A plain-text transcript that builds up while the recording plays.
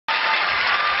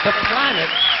The planet,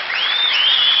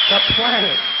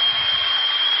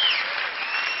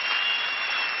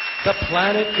 the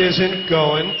planet isn't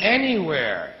going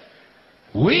anywhere.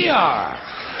 We are.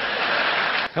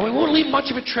 And we won't leave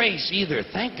much of a trace either.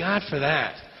 Thank God for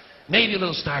that. Maybe a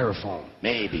little styrofoam.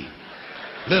 Maybe.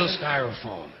 Little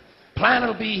styrofoam. Planet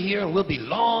will be here and we'll be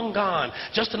long gone.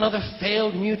 Just another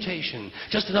failed mutation.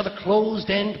 Just another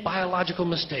closed-end biological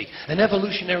mistake. An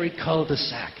evolutionary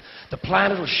cul-de-sac. The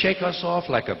planet will shake us off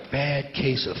like a bad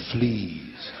case of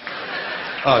fleas.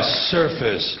 A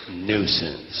surface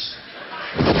nuisance.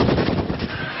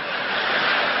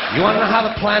 You want to know how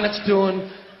the planet's doing?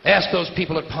 Ask those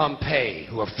people at Pompeii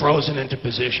who are frozen into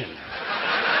position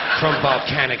from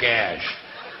volcanic ash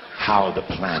how the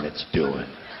planet's doing.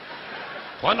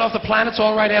 Want to know if the planet's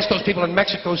all right? Ask those people in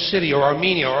Mexico City or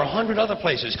Armenia or 100 other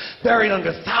places buried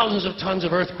under thousands of tons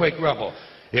of earthquake rubble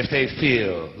if they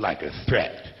feel like a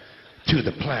threat to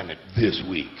the planet this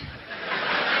week.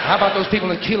 How about those people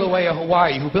in Kilauea,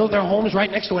 Hawaii who build their homes right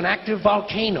next to an active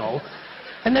volcano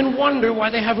and then wonder why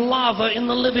they have lava in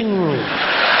the living room?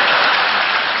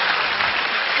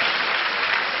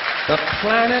 The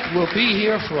planet will be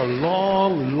here for a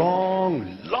long,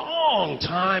 long, long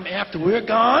time after we're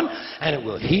gone, and it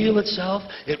will heal itself,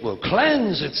 it will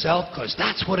cleanse itself, because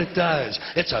that's what it does.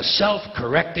 It's a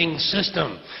self-correcting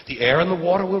system. The air and the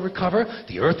water will recover,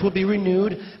 the earth will be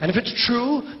renewed, and if it's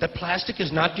true that plastic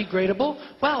is not degradable,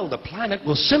 well, the planet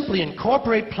will simply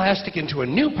incorporate plastic into a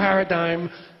new paradigm,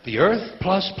 the earth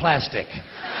plus plastic.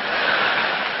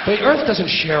 The earth doesn't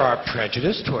share our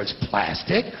prejudice towards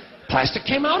plastic. Plastic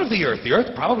came out of the earth. The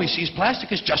earth probably sees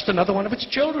plastic as just another one of its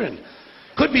children.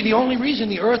 Could be the only reason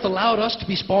the earth allowed us to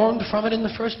be spawned from it in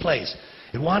the first place.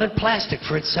 It wanted plastic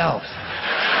for itself.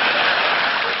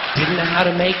 Didn't know how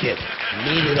to make it.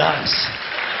 Needed us.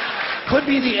 Could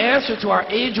be the answer to our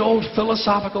age-old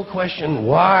philosophical question,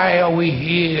 why are we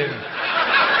here?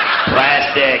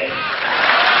 Plastic.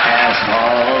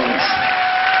 Assholes.